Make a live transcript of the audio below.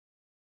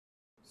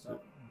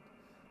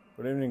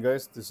Good evening,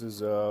 guys. This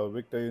is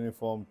Victor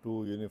Uniform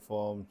 2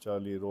 Uniform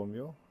Charlie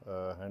Romeo.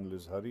 Handle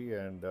is Hari,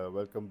 and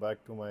welcome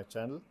back to my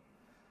channel.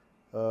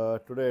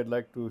 Today, I'd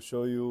like to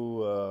show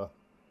you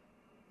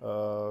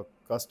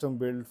custom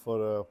build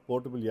for a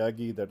portable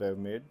Yagi that I've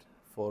made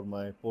for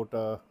my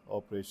POTA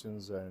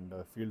operations and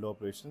field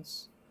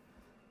operations.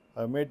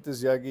 I made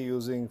this Yagi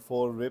using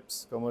 4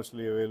 whips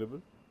commercially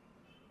available,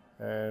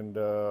 and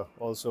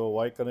also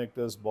Y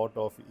connectors bought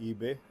off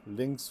eBay.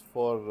 Links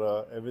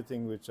for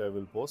everything which I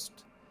will post,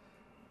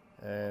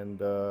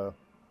 and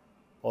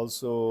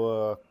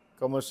also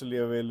commercially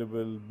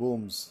available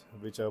booms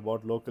which I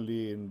bought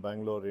locally in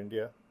Bangalore,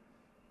 India,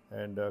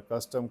 and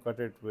custom cut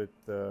it with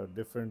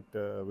different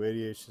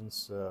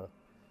variations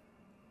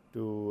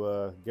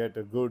to get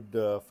a good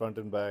front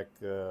and back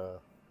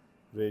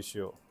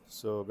ratio.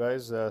 So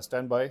guys,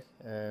 stand by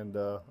and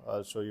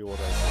I'll show you what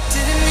I did.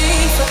 Didn't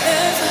mean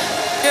forever,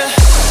 yeah.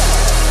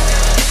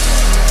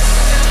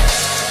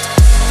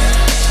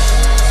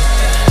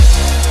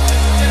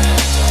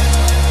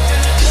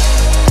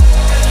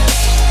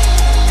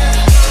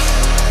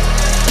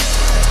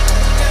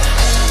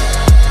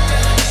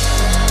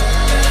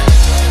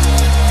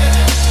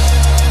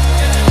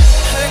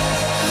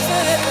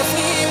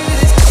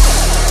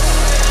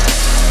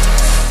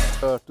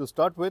 To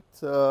start with,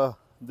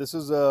 this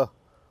is a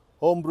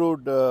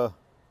homebrewed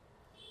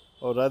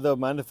or rather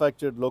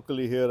manufactured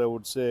locally here, I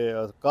would say,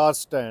 a car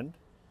stand.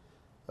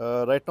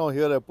 Right now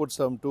here I put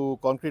some 2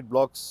 concrete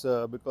blocks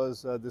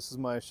because this is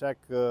my shack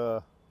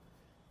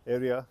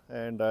area,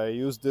 and I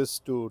use this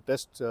to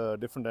test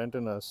different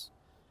antennas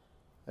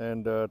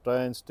and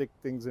try and stick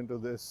things into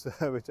this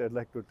which I'd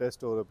like to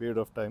test over a period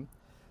of time.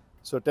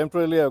 So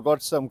temporarily I've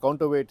got some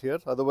counterweight here,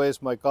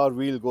 otherwise my car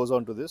wheel goes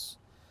onto this.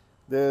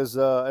 There's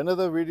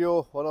another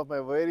video, one of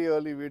my very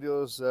early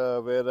videos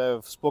where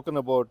I've spoken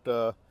about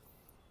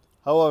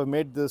how I've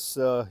made this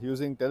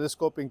using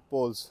telescoping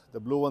poles. The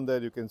blue one there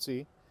you can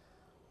see.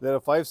 There are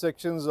 5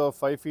 sections of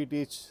 5 feet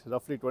each,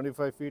 roughly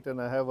 25 feet,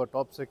 and I have a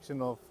top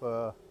section of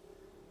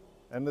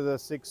another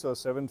 6 or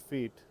 7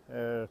 feet.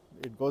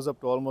 It goes up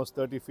to almost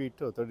 30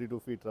 feet or 32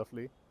 feet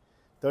roughly.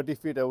 30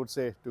 feet I would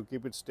say, to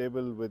keep it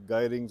stable with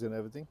guy rings and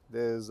everything.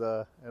 There's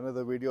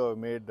another video I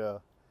made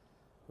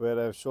where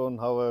I've shown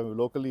how I've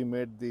locally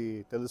made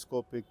the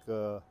telescopic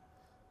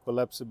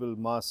collapsible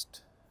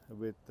mast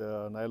with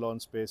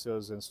nylon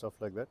spacers and stuff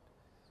like that.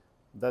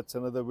 That's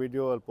another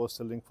video, I'll post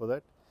a link for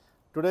that.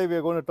 Today we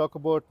are going to talk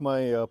about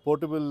my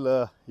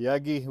portable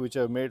Yagi which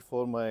I've made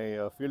for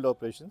my field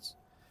operations.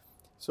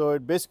 So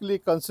it basically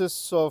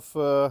consists of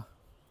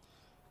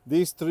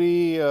these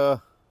 3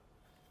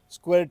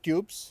 square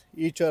tubes.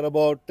 Each are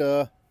about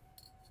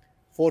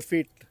 4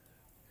 feet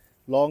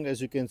long, as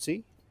you can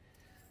see.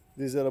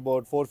 These are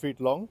about 4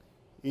 feet long,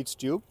 each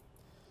tube,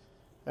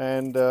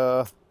 and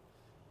the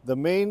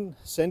main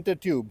center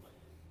tube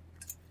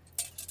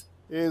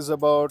is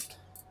about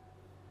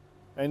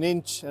 1.25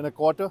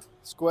 inches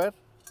square,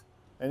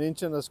 1.25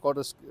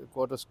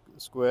 inches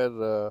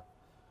square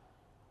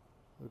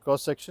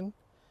cross section,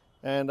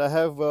 and I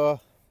have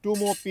 2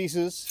 more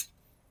pieces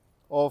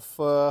of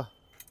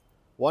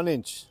 1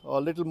 inch or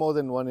a little more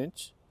than 1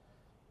 inch,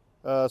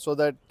 so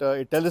that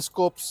it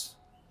telescopes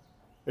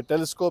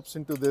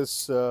into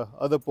this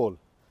other pole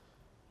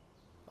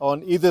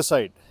on either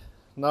side.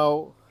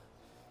 Now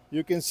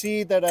you can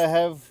see that I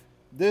have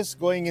this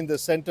going in the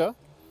center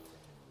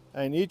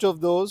and each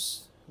of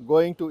those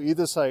going to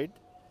either side.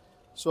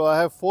 So I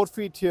have 4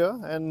 feet here,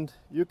 and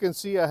you can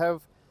see I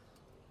have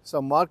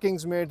some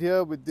markings made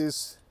here with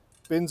these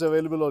pins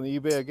available on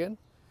eBay again.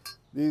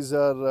 These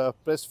are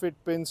press fit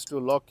pins to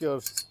lock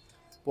your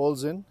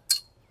poles in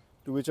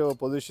to whichever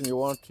position you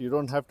want. You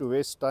don't have to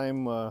waste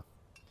time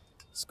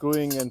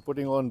screwing and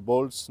putting on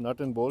bolts,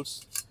 nut and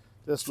bolts.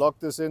 Just lock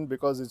this in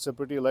because it's a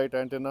pretty light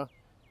antenna,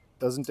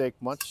 doesn't take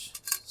much.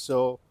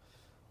 So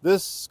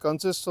this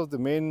consists of the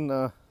main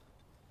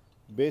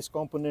base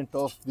component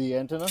of the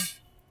antenna.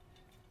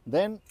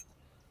 Then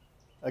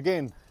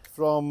again,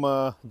 from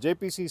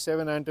JPC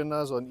 7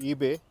 antennas on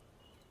eBay,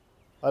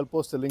 I'll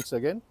post the links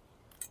again,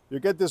 you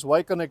get this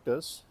Y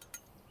connectors.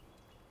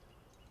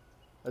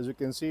 As you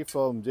can see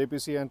from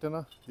JPC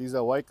antenna, these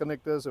are Y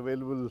connectors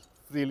available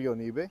freely on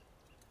eBay.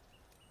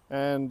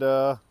 And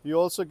you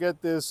also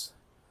get these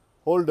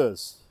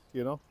holders,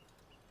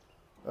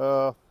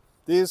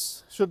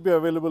 these should be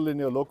available in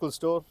your local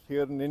store.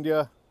 Here in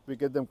India we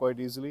get them quite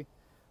easily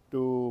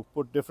to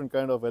put different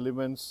kind of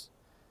elements,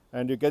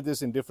 and you get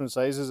this in different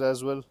sizes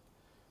as well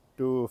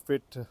to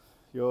fit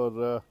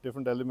your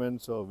different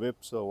elements or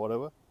whips or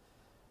whatever.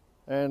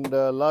 And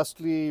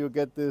lastly, you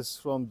get this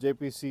from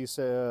JPC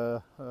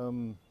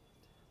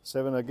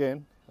 7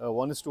 again, a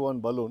 1:1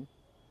 balloon,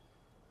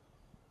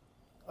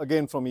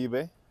 again from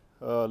eBay.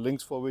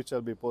 Links for which I'll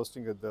be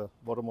posting at the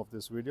bottom of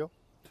this video.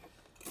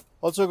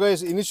 Also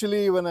guys,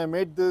 initially when I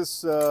made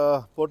this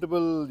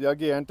portable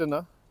Yagi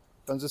antenna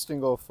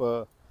consisting of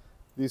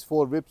these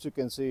 4 whips you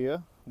can see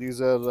here,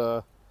 these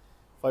are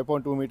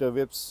 5.2 meter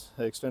whips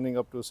extending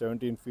up to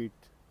 17 feet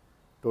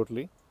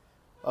totally.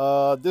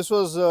 This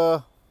was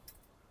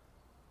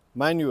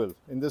manual,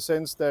 in the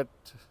sense that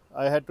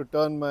I had to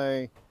turn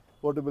my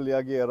portable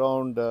Yagi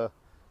around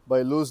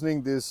by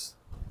loosening these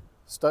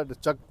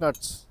chuck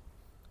nuts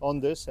on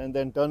this and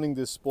then turning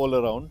this pole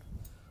around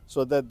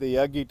so that the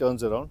Yagi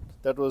turns around.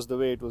 That was the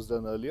way it was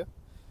done earlier.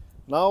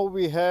 Now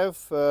we have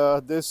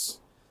this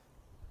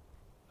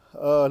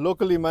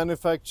locally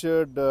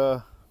manufactured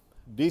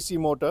DC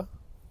motor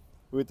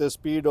with a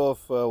speed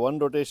of 1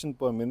 rotation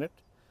per minute.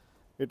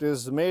 It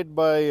is made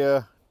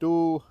by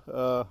two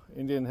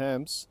Indian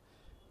hams.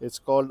 It's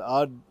called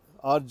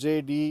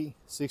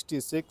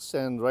RJD66,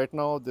 and right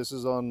now this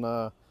is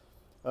on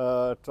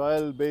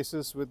trial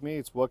basis with me.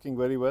 It's working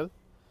very well.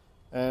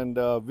 And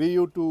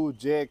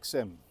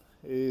VU2JXM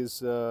is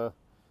the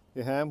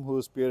ham who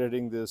is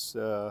spearheading this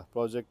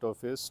project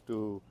of his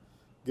to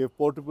give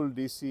portable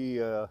DC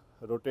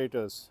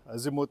rotators,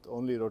 azimuth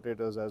only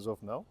rotators as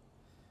of now.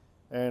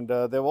 And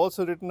they've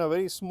also written a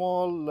very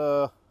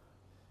small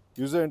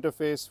user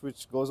interface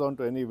which goes on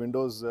to any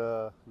Windows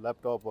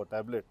laptop or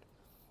tablet,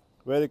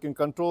 where you can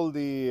control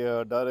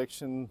the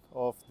direction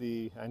of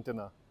the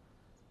antenna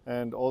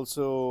and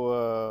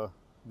also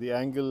the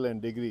angle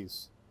and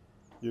degrees.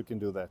 You can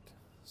do that.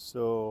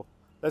 So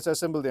let's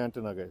assemble the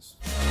antenna, guys.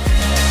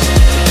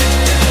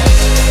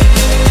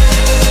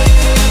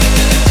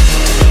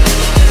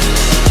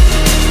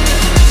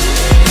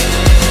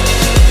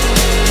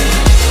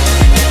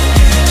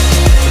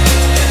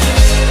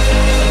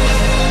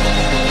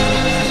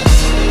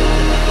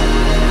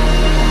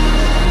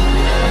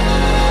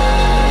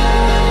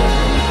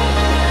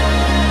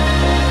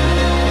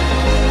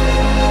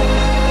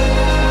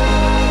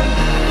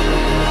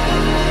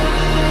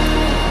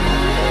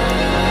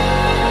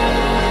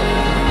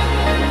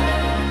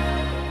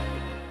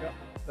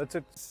 That's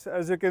it.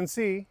 As you can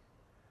see,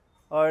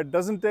 it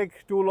doesn't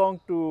take too long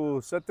to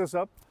set this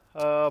up.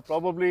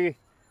 Probably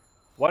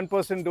one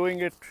person doing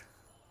it,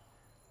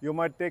 you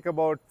might take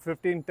about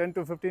 10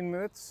 to 15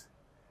 minutes.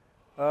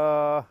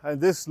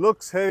 And this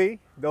looks heavy.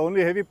 The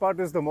only heavy part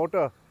is the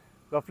motor,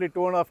 roughly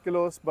 2.5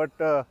 kilos, but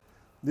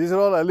these are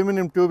all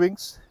aluminum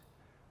tubings.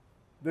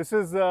 This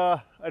is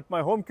at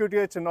my home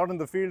QTH and not in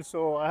the field,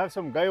 so I have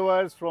some guy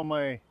wires from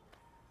my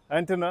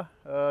antenna.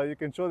 You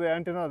can show the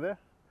antenna there.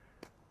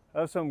 I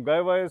have some guy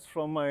wires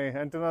from my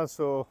antenna,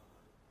 so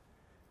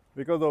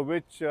because of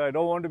which I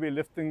don't want to be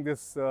lifting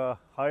this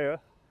higher.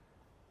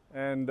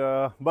 And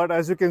but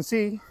as you can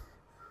see,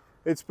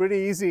 it's pretty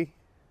easy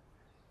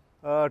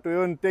to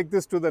even take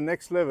this to the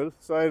next level.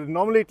 So I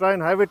normally try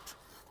and have it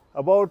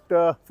about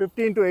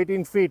 15 to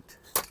 18 feet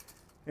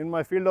in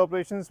my field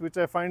operations, which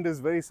I find is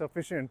very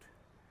sufficient.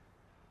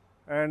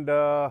 And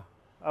I've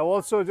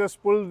also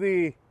just pulled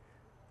the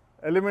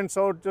elements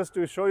out just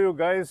to show you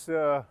guys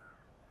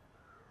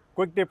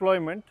quick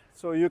deployment.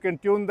 So you can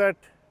tune that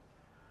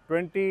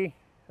 20,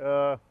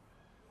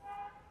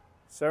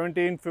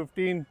 17,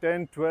 15,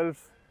 10,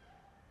 12,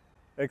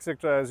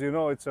 etc. As you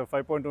know, it's a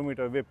 5.2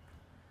 meter whip.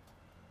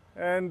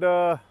 And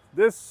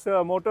this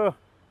motor,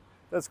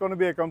 that's going to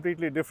be a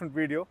completely different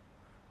video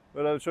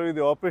where I'll show you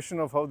the operation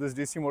of how this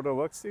DC motor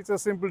works. It's a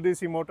simple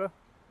DC motor.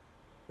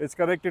 It's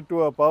connected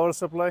to a power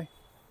supply,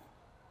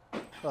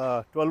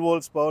 12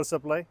 volts power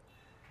supply,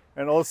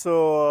 and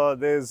also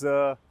there's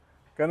a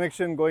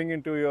connection going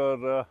into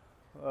your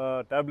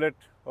tablet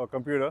or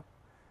computer,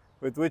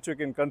 with which you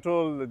can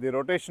control the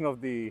rotation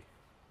of the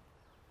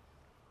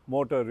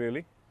motor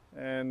really.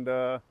 And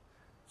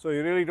so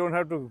you really don't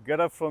have to get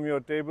up from your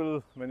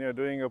table when you're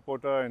doing a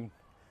pota and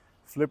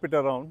flip it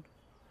around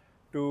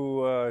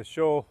to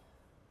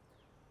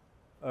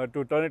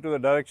to turn it to the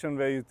direction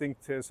where you think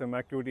there's some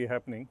activity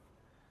happening.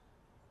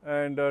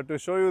 And to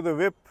show you the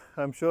whip,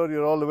 I'm sure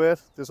you're all aware,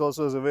 this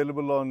also is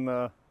available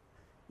on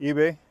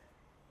eBay.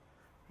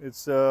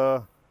 It's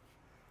a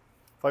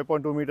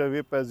 5.2 meter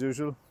whip as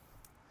usual,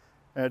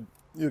 and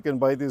you can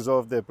buy these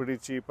off. They're pretty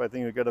cheap. I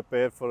think you get a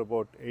pair for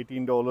about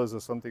 $18 or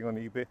something on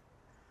eBay,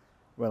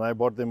 when I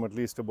bought them at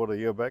least about a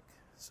year back.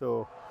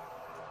 So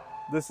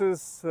this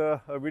is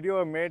a video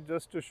I made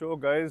just to show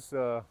guys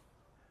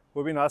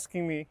who've been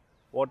asking me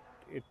what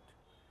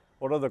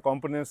are the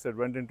components that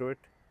went into it.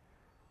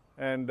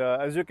 And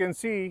as you can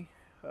see,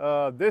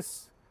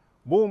 this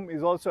boom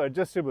is also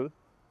adjustable.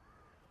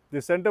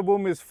 The center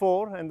boom is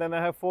 4, and then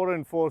I have 4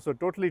 and 4, so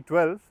totally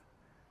 12.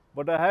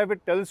 But I have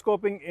it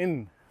telescoping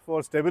in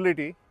for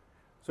stability,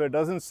 so it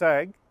doesn't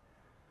sag.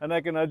 And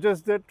I can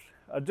adjust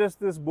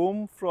this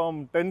boom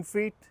from 10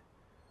 feet,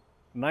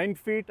 9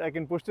 feet. I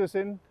can push this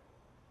in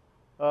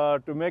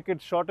to make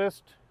it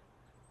shortest.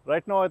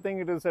 Right now I think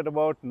it is at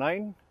about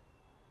 9.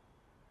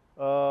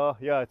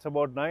 Yeah, it's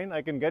about 9.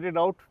 I can get it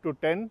out to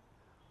 10,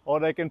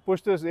 or I can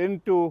push this in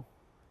to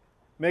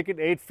make it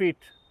 8 feet,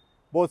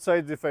 both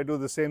sides if I do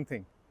the same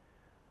thing.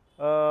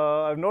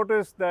 I've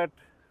noticed that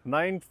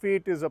 9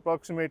 feet is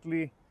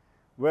approximately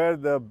where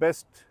the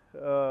best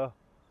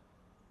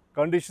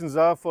conditions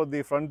are for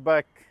the front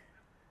back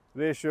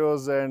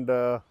ratios, and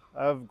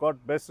I've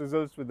got best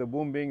results with the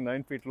boom being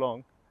 9 feet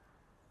long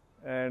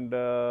and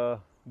the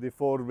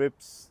 4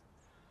 whips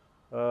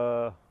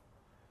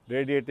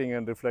radiating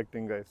and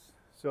reflecting, guys.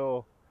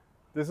 So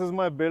this is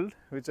my build,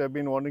 which I've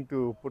been wanting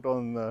to put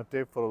on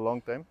tape for a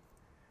long time,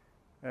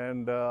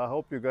 and I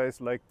hope you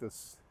guys like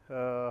this.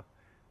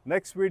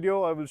 Next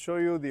video I will show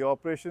you the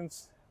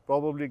operations,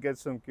 probably get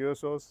some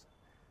QSOs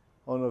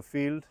on a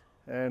field,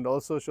 and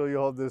also show you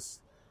how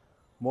this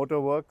motor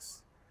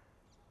works.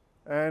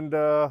 And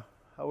I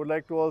would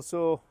like to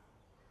also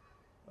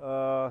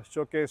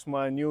showcase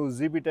my new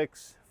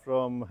ZBTEX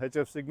from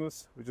HF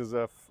Signals, which is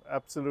a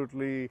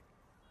absolutely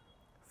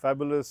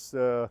fabulous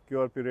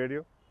QRP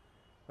radio.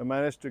 I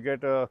managed to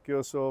get a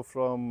QSO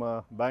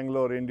from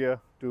Bangalore, India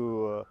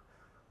to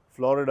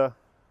Florida,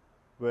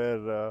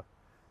 where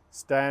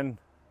Stan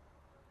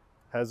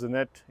has a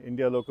net,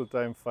 India local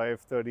time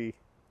 5:30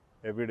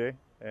 every day,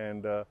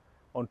 and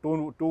on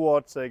 2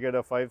 watts I get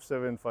a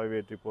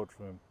 5758 report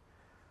from him.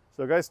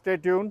 So guys, stay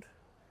tuned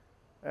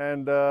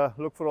and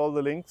look for all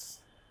the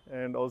links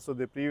and also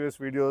the previous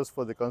videos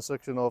for the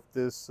construction of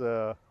this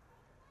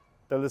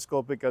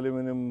telescopic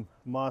aluminum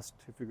mast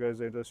if you guys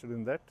are interested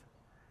in that,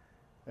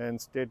 and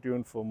stay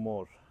tuned for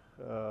more.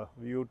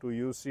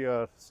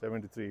 VU2UCR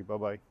 73. Bye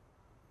bye.